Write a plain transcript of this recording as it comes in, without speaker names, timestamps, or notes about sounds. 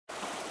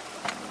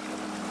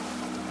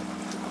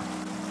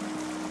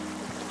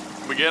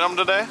We get them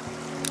today?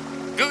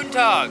 Guten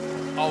Tag.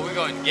 Oh, we're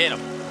going to get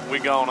them.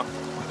 We're gonna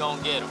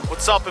get them.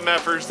 What's up,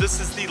 MFers? This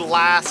is the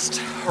last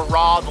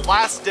hurrah, the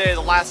last day, the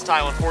last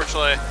time,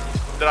 unfortunately,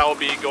 that I will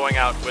be going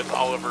out with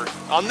Oliver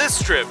on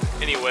this trip,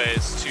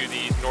 anyways, to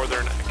the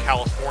Northern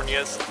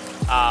Californias.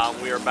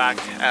 We are back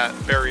at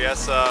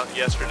Berryessa.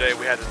 Yesterday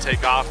we had to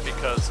take off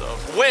because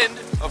of wind,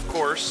 of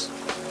course.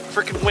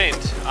 Freaking wind.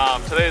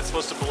 Today it's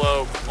supposed to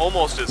blow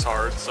almost as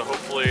hard, so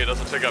hopefully it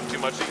doesn't pick up too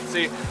much. You can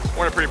see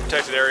we're in a pretty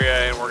protected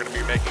area and we're going to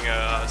be making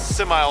a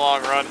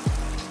semi-long run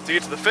to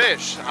get to the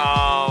fish.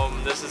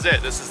 This is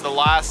it. This is the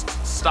last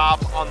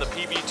stop on the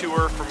PB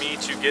tour for me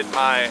to get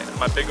my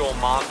big old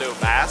Mondo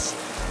bass.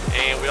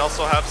 And we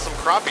also have some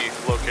crappie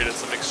located,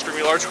 some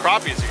extremely large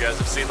crappies you guys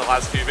have seen the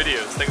last few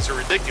videos. Things are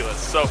ridiculous.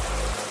 So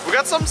we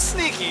got something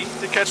sneaky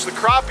to catch the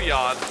crappie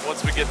on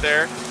once we get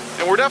there.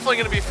 And we're definitely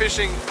going to be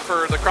fishing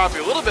for the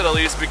crappie a little bit at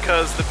least,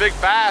 because the big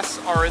bass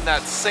are in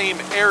that same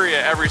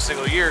area every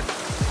single year.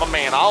 My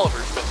man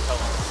Oliver's been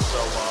telling us. So,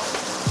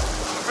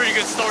 Pretty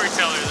good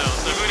storyteller though,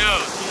 so who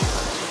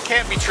knows? He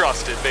can't be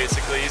trusted,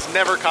 basically. He's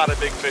never caught a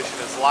big fish in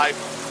his life.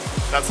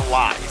 That's a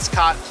lie. He's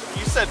caught,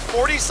 you said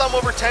 40 some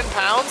over 10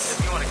 pounds?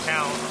 If you want to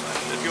count.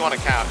 If you want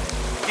to count.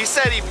 He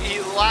said he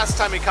last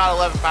time he caught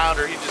 11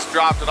 pounder, he just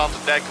dropped it on the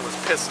deck and was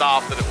pissed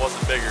off that it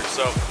wasn't bigger.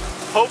 So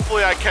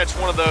hopefully I catch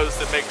one of those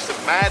that makes him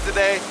mad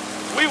today.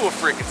 We will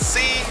freaking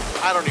see.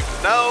 I don't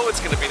even know. It's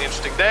going to be an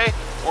interesting day.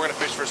 We're going to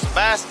fish for some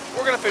bass.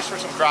 We're going to fish for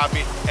some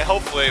crappie. And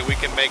hopefully we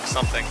can make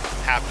something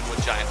happen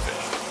with giant fish.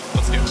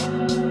 Let's do it.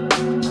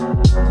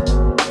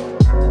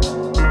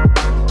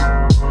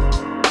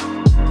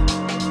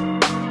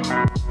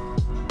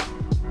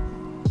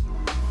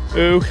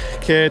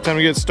 Okay, time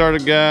to get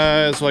started,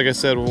 guys. Like I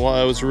said, it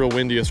was real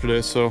windy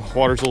yesterday, so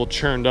water's a little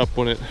churned up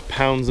when it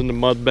pounds into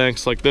mud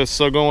banks like this.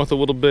 So going with a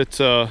little bit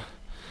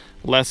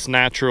less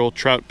natural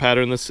trout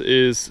pattern. This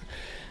is,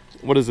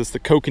 what is this? The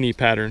kokanee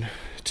pattern,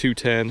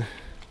 210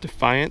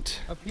 Defiant.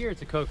 Up here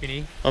it's a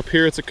kokanee. Up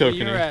here it's a kokanee.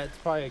 Where you're at, it's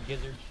probably a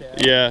gizzard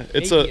shad. Yeah,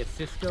 it's a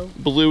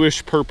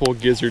bluish purple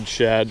gizzard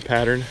shad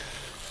pattern.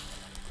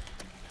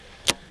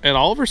 And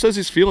Oliver says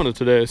he's feeling it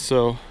today,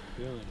 so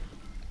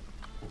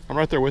I'm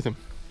right there with him.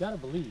 Gotta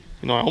believe.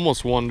 You know, I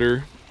almost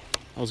wonder,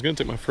 I was gonna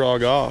take my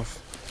frog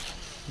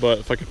off, but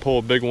if I could pull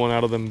a big one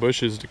out of them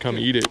bushes to come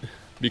eat it,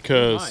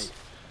 because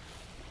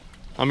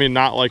I mean,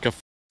 not like a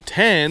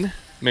 10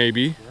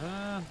 maybe,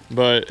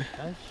 but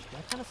that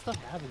kind of stuff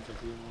happens up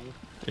here, maybe.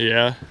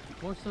 Yeah.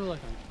 More so like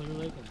on Clear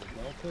Lake and the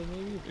Delta,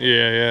 maybe.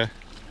 Yeah.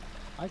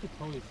 I could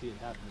totally see it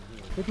happening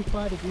here.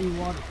 55-degree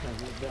water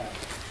temp like that.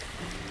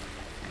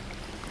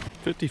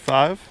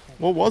 55?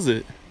 What was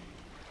it?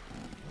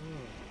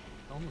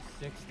 Almost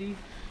 60. I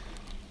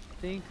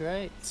think,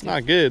 right? It's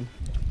not good.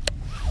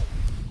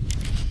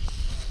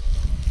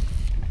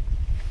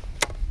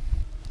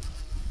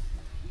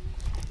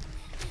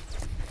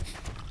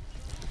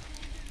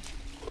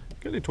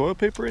 Got any toilet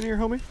paper in here,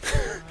 homie?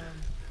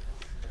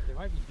 There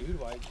might be dude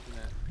wipes in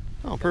that.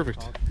 Oh,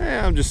 perfect. Hey,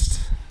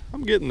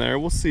 I'm getting there.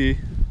 We'll see.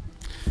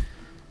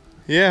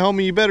 Yeah,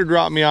 homie, you better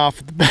drop me off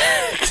at the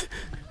back.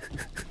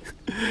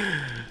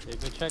 Hey,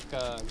 go check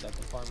that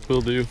department.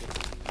 Will do.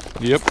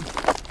 Yep.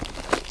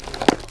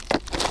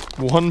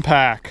 1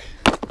 pack.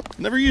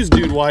 Never used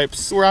dude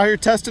wipes. We're out here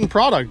testing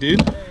product,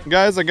 dude.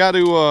 Guys, I got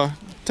to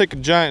take a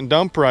giant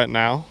dump right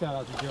now. Shout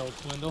out to Gerald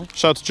Swindle.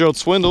 Shout out to Gerald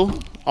Swindle,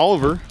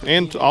 Oliver,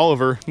 and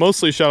Oliver.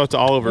 Mostly shout out to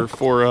Oliver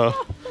for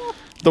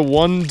the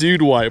one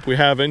dude wipe we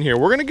have in here.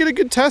 We're gonna get a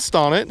good test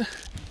on it.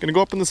 Gonna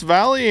go up in this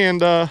valley and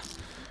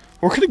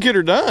we're gonna get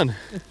her done.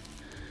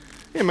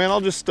 Yeah, man,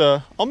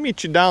 I'll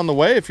meet you down the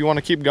way if you want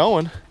to keep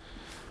going.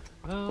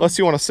 Unless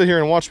you want to sit here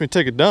and watch me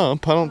take a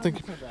dump. I don't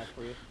think.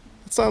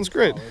 That sounds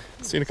great.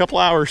 See you in a couple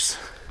hours.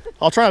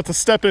 I'll try not to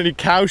step in any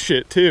cow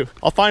shit too.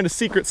 I'll find a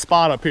secret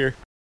spot up here.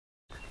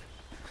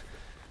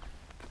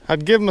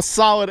 I'd give him a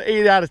solid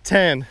 8 out of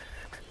 10.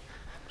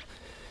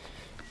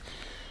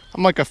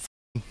 I'm like a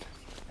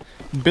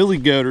billy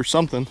goat or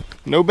something.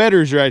 No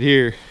betters right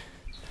here.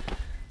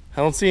 I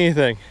don't see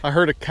anything. I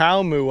heard a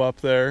cow moo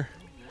up there,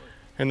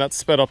 and that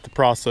sped up the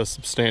process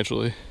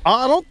substantially.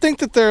 I don't think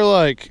that they're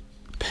like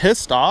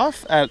pissed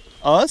off at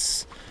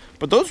us,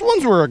 but those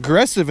ones were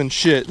aggressive and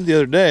shit the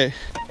other day.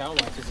 Oh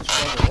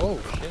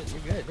shit,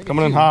 you're good.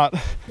 Coming in hot.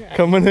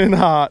 Coming in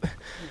hot.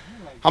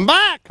 I'm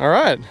back! All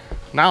right,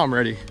 now I'm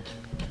ready.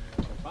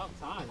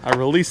 I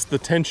released the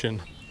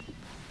tension.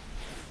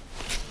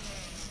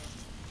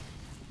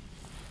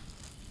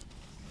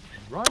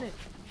 Run it.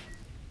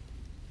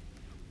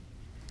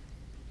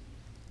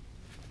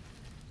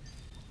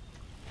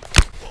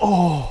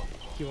 Oh.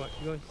 You want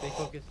stay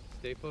focused.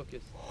 Stay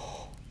focused.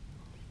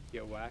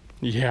 Get whacked.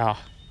 Yeah.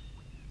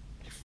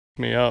 You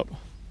f***ed me up.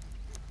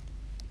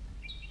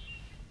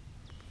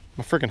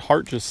 My freaking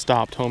heart just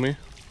stopped, homie.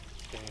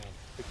 Damn.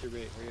 Pick your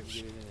bait. Hurry up and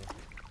get it in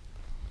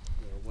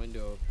there. A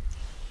window of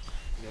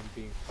them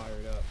being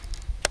fired up.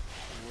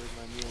 Where's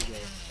my meal go?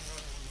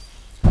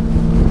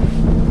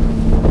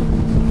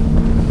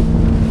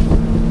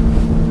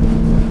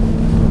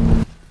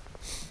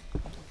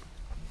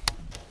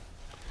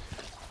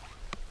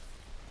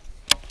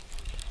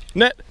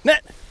 Net.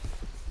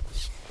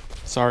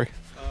 Sorry.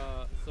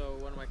 So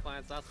one of my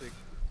clients last week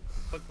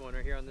hooked one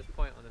right here on this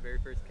point on the very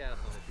first cast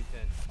on the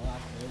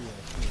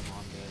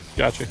 210.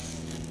 Gotcha.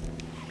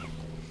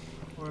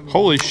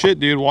 Holy shit,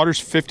 dude. Water's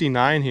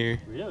 59 here.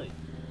 Really?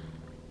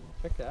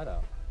 Check that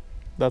out.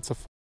 That's a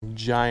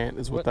giant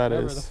is what that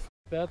is.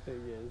 That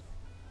thing is.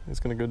 It's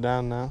going to go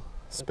down now.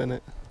 Spin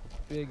it.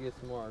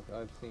 Biggest mark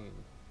I've seen.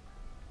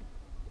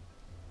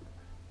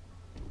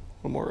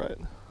 One more right.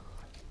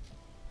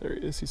 There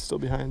he is. He's still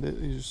behind it.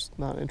 He's just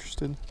not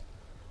interested.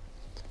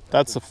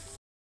 That's a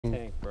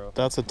tank, bro.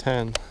 That's a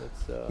 10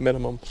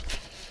 minimum.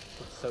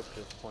 Let's soak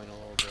this point a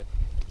little bit.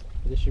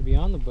 This should be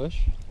on the bush.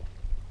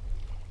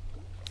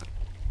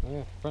 Oh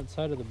yeah, front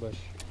side of the bush.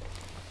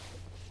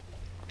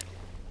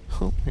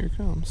 Oh, here it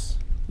comes.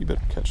 You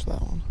better catch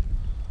that one.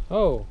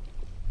 Oh.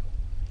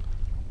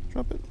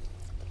 Drop it.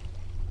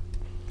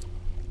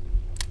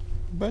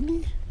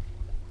 Buddy.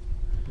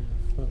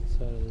 Front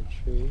side of the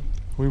tree.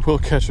 We will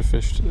catch a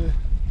fish today.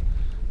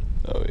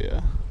 Oh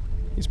yeah.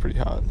 He's pretty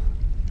hot.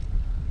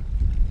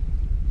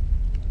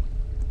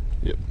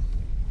 Yep.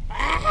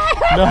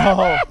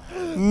 No!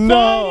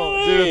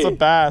 No! Dude, it's a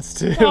bass,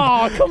 dude.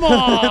 Oh, come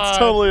on! It's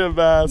totally a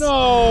bass.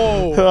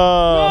 No!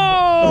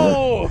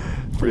 No!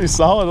 Pretty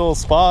solid little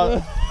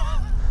spot.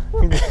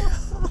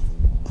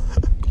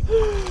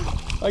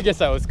 I guess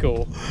that was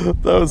cool.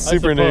 That was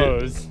super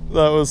neat.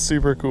 That was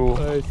super cool.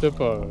 I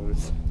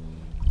suppose.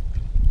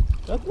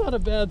 That's not a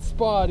bad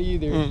spot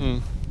either.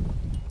 Mm-mm.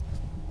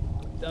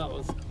 That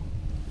was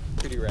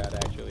pretty rad,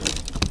 actually.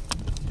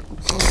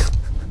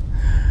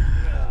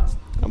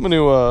 I'm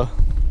gonna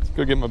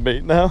go get my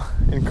bait now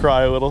and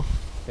cry a little.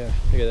 Yeah,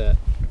 look at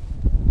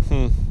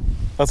that.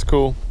 That's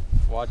cool.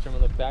 Watch him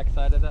on the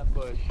backside of that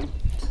bush.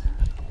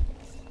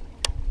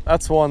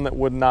 That's one that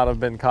would not have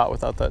been caught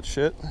without that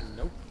shit.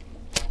 Nope.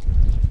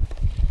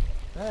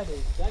 That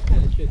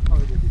kind of shit's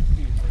harder to shoot,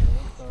 man.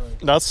 I'm sorry.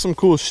 That's some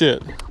cool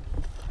shit.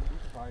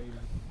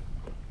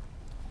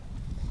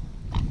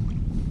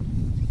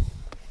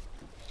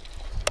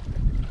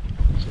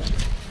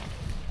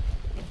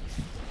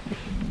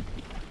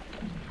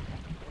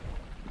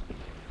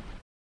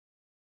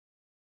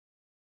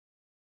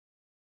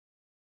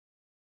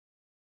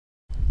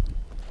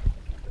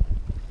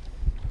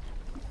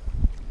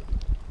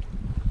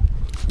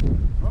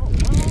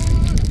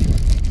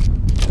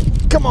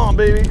 Come on,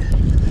 baby.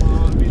 Come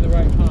on, be the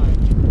right time.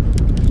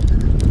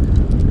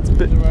 It's a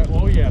bit.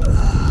 Oh yeah.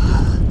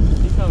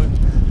 He's coming.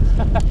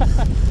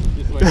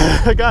 This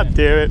way. God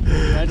damn it.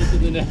 Right into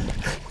the net.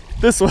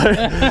 This way.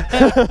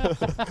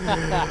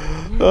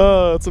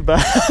 Oh, it's a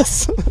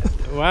bass.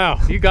 Wow,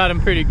 you got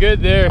him pretty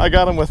good there. I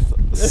got him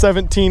with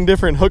 17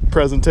 different hook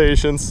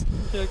presentations.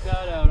 Check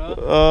that out, huh?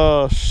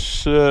 Oh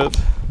shit.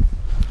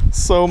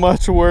 So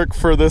much work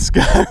for this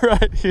guy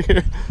right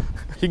here.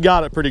 He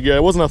got it pretty good.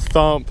 It wasn't a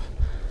thump.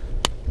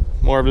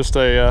 More of just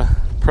a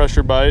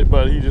pressure bite,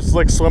 but he just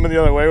like swimming the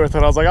other way with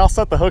it. I was like, I'll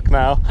set the hook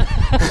now.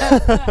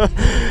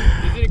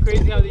 Isn't it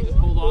crazy how they just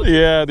hold on?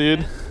 Yeah,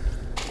 dude.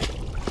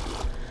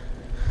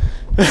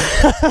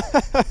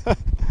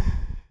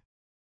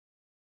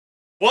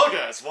 Well,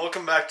 guys,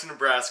 welcome back to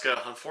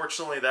Nebraska.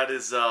 Unfortunately,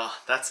 that's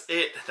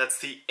it. That's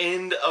the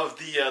end of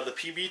the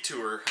PB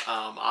tour.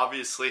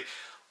 Obviously,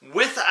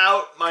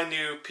 without my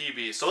new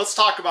PB. So let's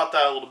talk about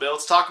that a little bit.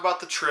 Let's talk about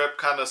the trip,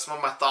 kind of some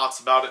of my thoughts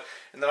about it.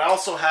 And then I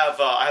also have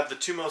I have the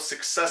two most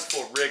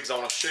successful rigs I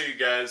want to show you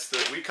guys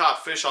that we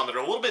caught fish on that are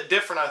a little bit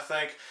different, I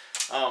think,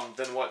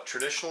 than what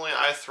traditionally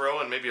I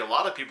throw and maybe a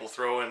lot of people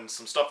throw, and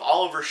some stuff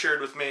Oliver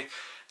shared with me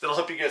that'll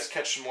help you guys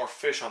catch some more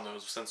fish on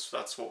those, since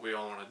that's what we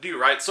all want to do,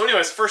 right? So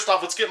anyways, first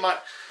off, let's get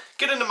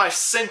into my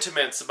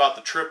sentiments about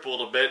the trip a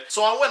little bit.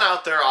 So I went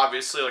out there,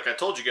 obviously, like I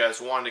told you guys,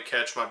 wanted to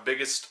catch my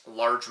biggest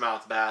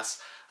largemouth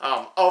bass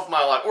of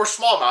my life, or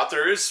smallmouth.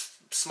 There is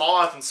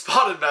smallmouth and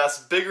spotted bass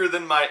bigger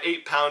than my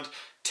 8-pound,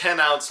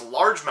 10-ounce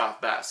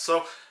largemouth bass.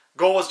 So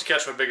goal was to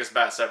catch my biggest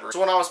bass ever. So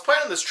when I was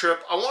planning this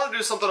trip, I wanted to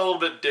do something a little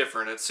bit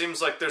different. It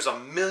seems like there's a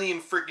million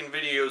freaking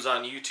videos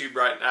on YouTube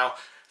right now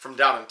from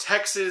down in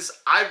Texas.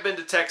 I've been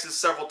to Texas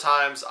several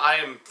times. I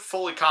am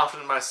fully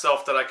confident in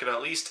myself that I could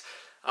at least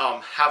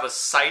have a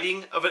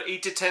sighting of an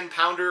 8 to 10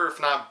 pounder,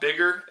 if not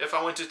bigger, if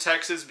I went to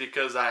Texas,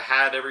 because I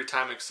had every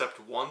time except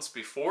once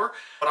before.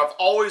 But I've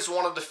always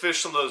wanted to fish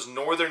some of those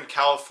Northern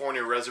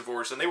California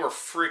reservoirs, and they were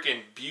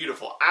freaking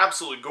beautiful,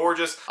 absolutely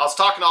gorgeous. I was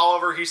talking to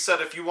Oliver. He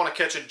said if you want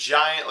to catch a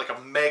giant, like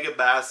a mega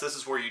bass, this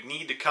is where you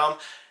need to come.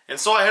 And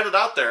so I headed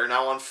out there.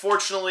 Now,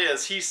 unfortunately,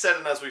 as he said,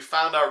 and as we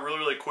found out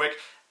really quick,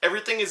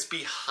 everything is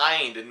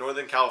behind in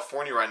Northern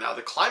California right now.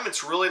 The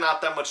climate's really not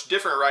that much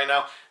different right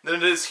now than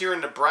it is here in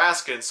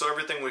Nebraska, and so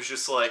everything was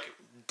just like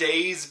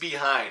days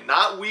behind.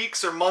 Not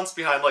weeks or months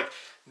behind, like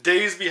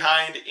days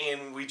behind,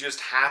 and we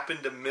just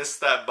happened to miss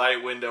that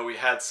bite window. We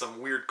had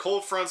some weird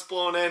cold fronts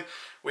blowing in.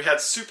 We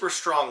had super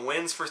strong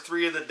winds for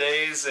 3 of the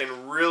days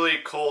and really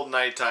cold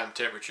nighttime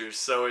temperatures,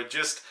 so it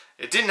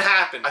didn't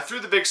happen. I threw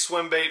the big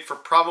swim bait for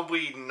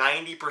probably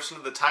 90%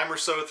 of the time or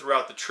so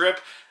throughout the trip.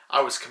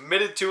 I was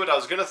committed to it. I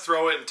was going to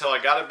throw it until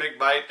I got a big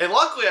bite. And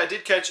luckily I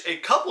did catch a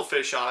couple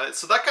fish on it,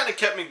 so that kind of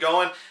kept me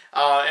going.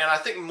 And I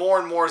think more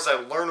and more as I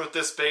learn with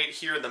this bait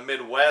here in the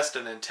Midwest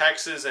and in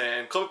Texas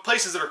and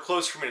places that are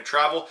close for me to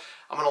travel,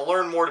 I'm going to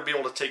learn more to be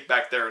able to take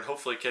back there and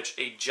hopefully catch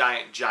a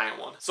giant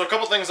one. So a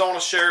couple things I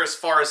want to share as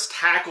far as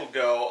tackle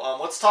go.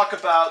 Let's talk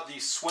about the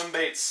swim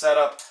bait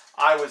setup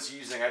I was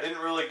using. I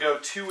didn't really go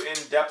too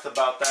in-depth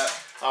about that,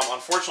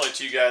 unfortunately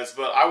to you guys,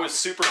 but I was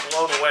super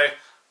blown away.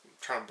 I'm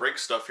trying to break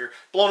stuff here.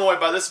 Blown away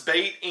by this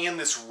bait and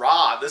this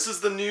rod. This is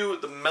the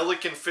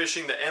Milliken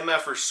Fishing, the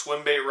MF or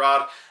swim bait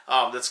rod.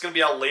 That's going to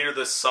be out later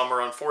this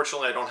summer.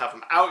 Unfortunately, I don't have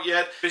them out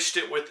yet. Fished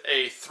it with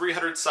a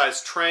 300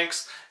 size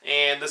Tranx,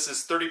 and this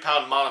is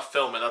 30-pound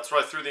monofilament. That's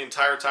what I threw the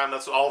entire time.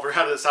 That's what Oliver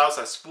had at his house.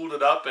 I spooled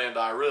it up, and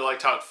I really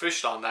liked how it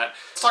fished on that.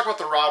 Let's talk about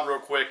the rod real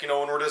quick. You know,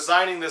 when we're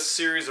designing this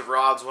series of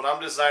rods, when I'm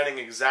designing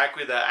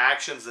exactly the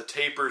actions, the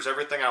tapers,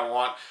 everything I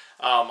want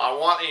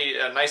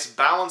a nice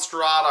balanced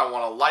rod, I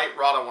want a light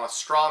rod, I want a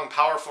strong,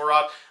 powerful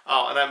rod,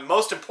 and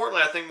most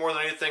importantly, I think more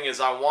than anything, is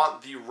I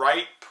want the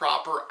right,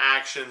 proper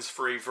actions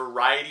for a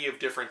variety of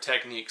different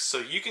techniques. So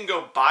you can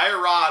go buy a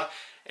rod,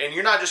 and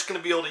you're not just going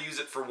to be able to use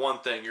it for one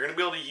thing. You're going to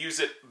be able to use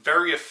it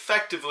very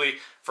effectively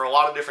for a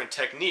lot of different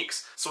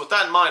techniques. So with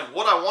that in mind,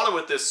 what I wanted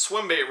with this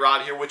swim bait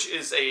rod here, which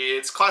is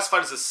it's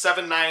classified as a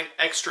 7.9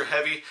 extra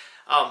heavy.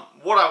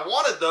 What I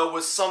wanted though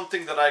was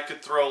something that I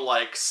could throw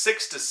like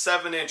 6 to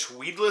 7 inch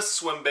weedless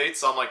swim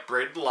baits on like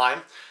braided line.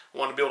 I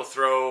wanted to be able to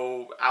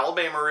throw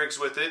Alabama rigs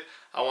with it.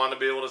 I wanted to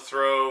be able to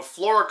throw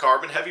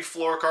fluorocarbon, heavy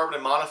fluorocarbon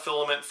and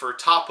monofilament for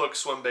top hook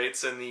swim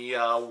baits in the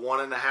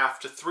 1.5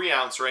 to 3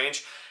 ounce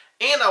range.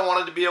 And I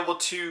wanted to be able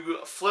to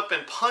flip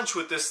and punch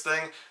with this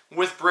thing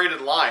with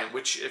braided line,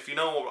 which if you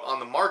know on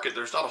the market,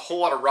 there's not a whole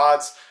lot of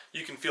rods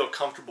you can feel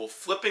comfortable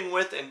flipping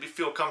with and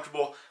feel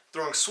comfortable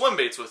throwing swim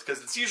baits with,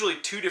 because it's usually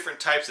 2 different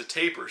types of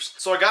tapers.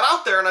 So I got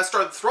out there and I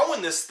started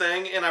throwing this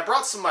thing, and I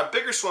brought some of my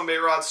bigger swim bait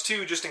rods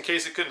too, just in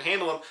case it couldn't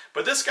handle them.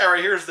 But this guy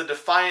right here is the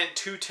Defiant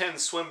 210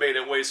 swim bait.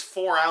 It weighs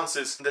 4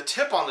 ounces. The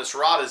tip on this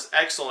rod is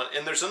excellent,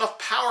 and there's enough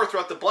power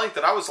throughout the blank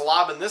that I was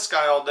lobbing this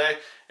guy all day,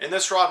 and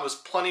this rod was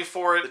plenty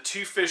for it. The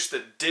 2 fish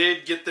that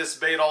did get this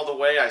bait all the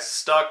way, I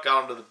stuck,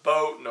 got them to the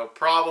boat, no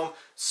problem.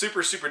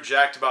 Super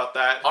jacked about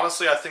that.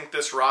 Honestly, I think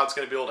this rod's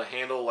going to be able to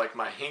handle like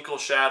my Hinkle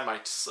shad, my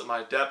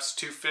depths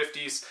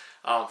 250s,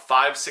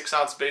 5-6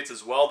 ounce baits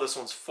as well. This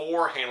one's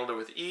 4, handled it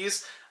with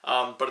ease.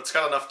 But it's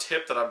got enough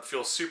tip that I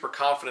feel super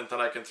confident that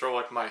I can throw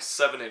like my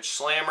 7-inch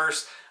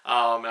slammers.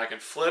 I can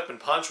flip and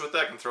punch with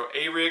it. I can throw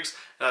A-rigs.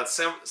 That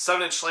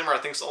 7-inch slammer I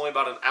think is only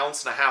about 1.5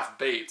 ounces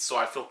bait, so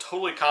I feel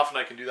totally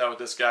confident I can do that with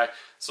this guy.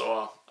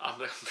 So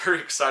I'm very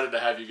excited to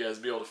have you guys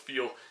be able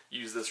to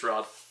use this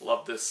rod.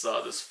 Love this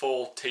this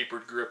full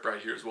tapered grip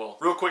right here as well.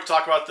 Real quick,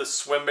 talk about this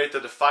swim bait,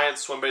 the Defiant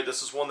swim bait.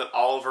 This is one that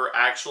Oliver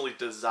actually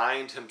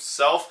designed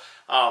himself.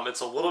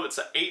 It's an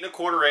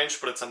 8.25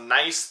 inch, but it's a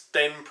nice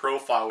thin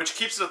profile, which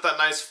keeps it at that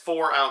nice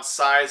 4 ounce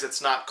size.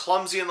 It's not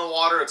clumsy in the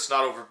water, it's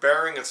not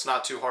overbearing, it's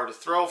not too hard to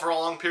throw for a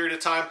long period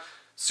of time.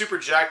 Super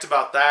jacked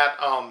about that.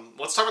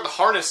 Let's talk about the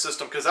harness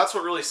system, because that's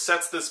what really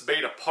sets this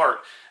bait apart.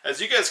 As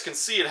you guys can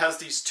see, it has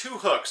these 2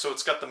 hooks. So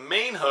it's got the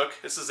main hook.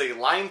 This is a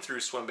line through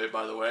swim bait,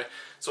 by the way.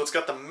 So it's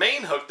got the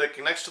main hook that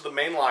connects to the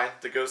main line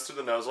that goes through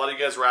the nose. A lot of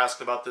you guys were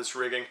asking about this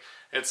rigging.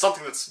 It's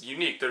something that's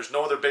unique. There's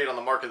no other bait on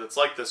the market that's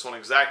like this one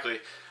exactly.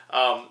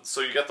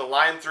 So you got the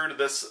line through to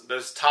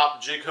this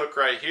top jig hook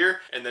right here,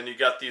 and then you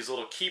got these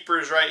little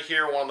keepers right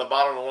here, one on the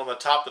bottom and one on the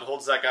top that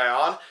holds that guy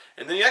on.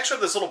 And then you actually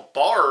have this little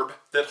barb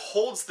that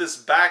holds this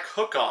back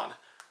hook on.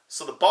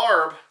 So the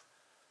barb,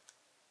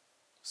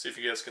 see if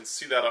you guys can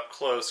see that up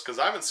close, because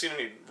I haven't seen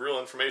any real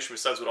information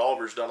besides what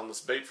Oliver's done on this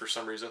bait for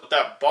some reason. But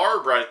that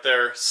barb right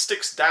there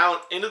sticks down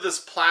into this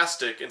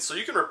plastic, and so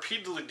you can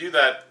repeatedly do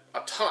that a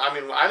ton. I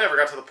mean, I never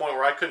got to the point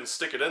where I couldn't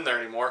stick it in there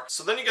anymore.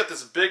 So then you got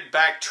this big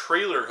back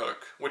trailer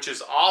hook, which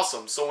is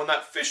awesome. So when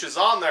that fish is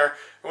on there,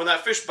 or when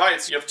that fish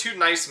bites, you have 2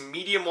 nice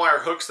medium wire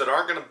hooks that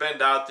aren't going to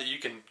bend out, that you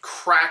can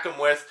crack them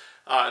with.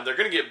 And they're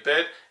going to get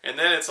bit, and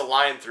then it's a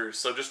line through.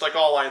 So just like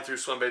all line through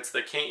swim baits,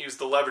 they can't use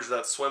the leverage of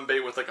that swim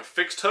bait with like a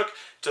fixed hook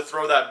to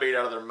throw that bait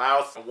out of their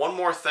mouth. And one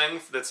more thing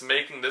that's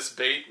making this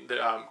bait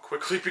that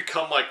quickly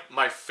become like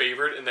my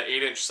favorite in the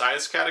 8-inch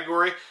size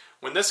category.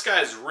 When this guy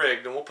is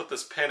rigged, and we'll put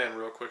this pin in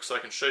real quick so I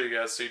can show you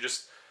guys. So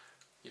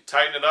you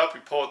tighten it up,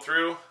 you pull it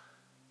through,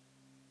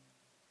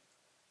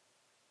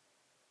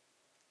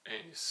 and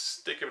you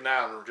stick it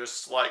down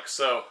just like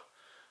so.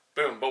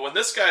 Boom. But when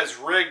this guy is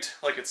rigged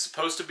like it's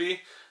supposed to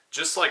be,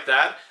 just like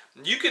that,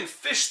 you can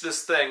fish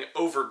this thing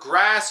over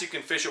grass, you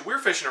can fish it. We're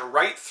fishing it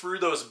right through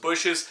those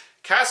bushes,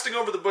 casting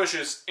over the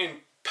bushes and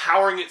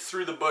powering it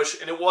through the bush,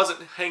 and it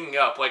wasn't hanging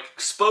up. Like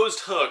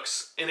exposed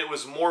hooks, and it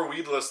was more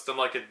weedless than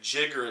like a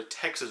jig or a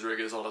Texas rig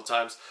is all the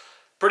times.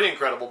 Pretty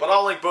incredible. But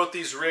I'll link both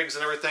these rigs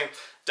and everything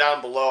down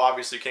below.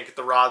 Obviously you can't get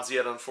the rods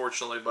yet,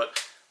 unfortunately,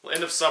 but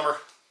end of summer,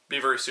 Be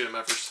very soon,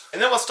 MFers.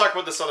 And then let's talk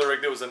about this other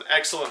rig that was an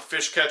excellent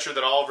fish catcher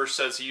that Oliver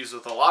says he uses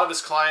with a lot of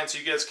his clients.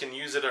 You guys can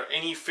use it at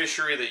any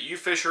fishery that you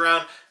fish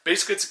around.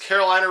 Basically, it's a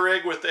Carolina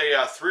rig with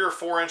a 3 or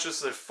 4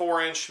 inches, a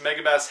 4-inch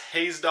Megabass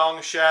Haze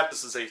Dong shad.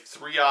 This is a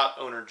 3/0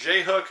 owner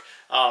J hook.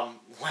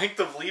 Length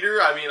of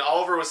leader, I mean,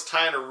 Oliver was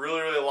tying a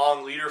really, really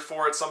long leader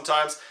for it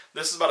sometimes.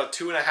 This is about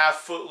a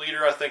 2.5-foot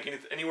leader. I think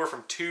anywhere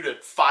from 2 to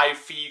 5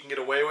 feet you can get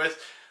away with.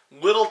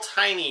 Little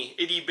tiny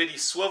itty bitty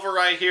swivel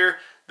right here.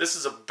 This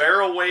is a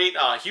barrel weight.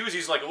 He was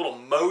using like a little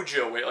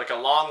mojo weight, like a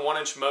long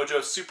 1-inch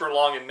mojo, super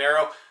long and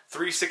narrow.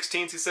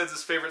 3/16 he says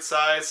his favorite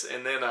size,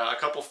 and then a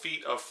couple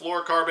feet of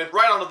fluorocarbon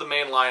right onto the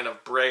main line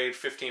of braid,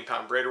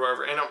 15-pound braid or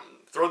whatever. And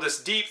throw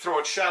this deep, throw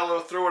it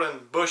shallow, throw it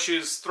in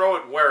bushes, throw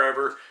it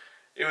wherever.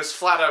 It was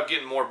flat out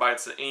getting more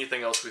bites than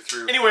anything else we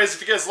threw. Anyways, if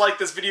you guys like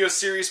this video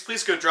series,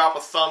 please go drop a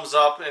thumbs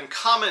up and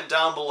comment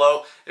down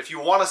below if you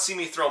want to see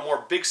me throw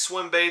more big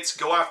swim baits,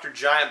 go after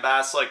giant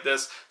bass like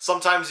this.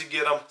 Sometimes you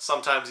get them,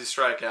 sometimes you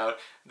strike out.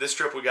 This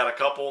trip we got a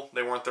couple.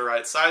 They weren't the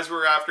right size we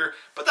were after,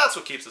 but that's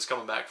what keeps us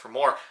coming back for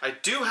more. I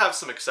do have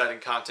some exciting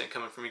content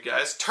coming from you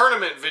guys.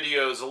 Tournament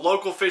videos,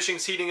 local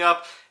fishing's heating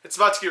up. It's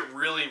about to get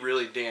really,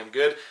 really damn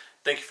good.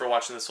 Thank you for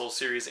watching this whole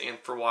series and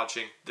for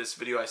watching this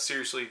video. I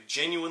seriously,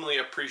 genuinely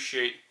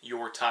appreciate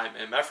your time,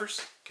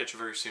 MFers. Catch you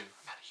very soon.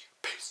 I'm out of here.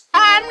 Peace.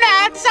 I'm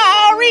not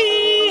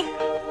sorry.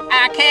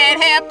 I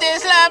can't help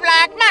this love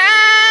like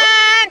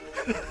mine.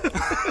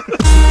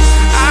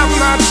 I'm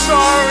not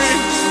sorry.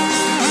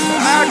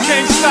 I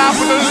can't stop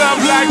with a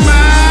love like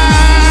mine.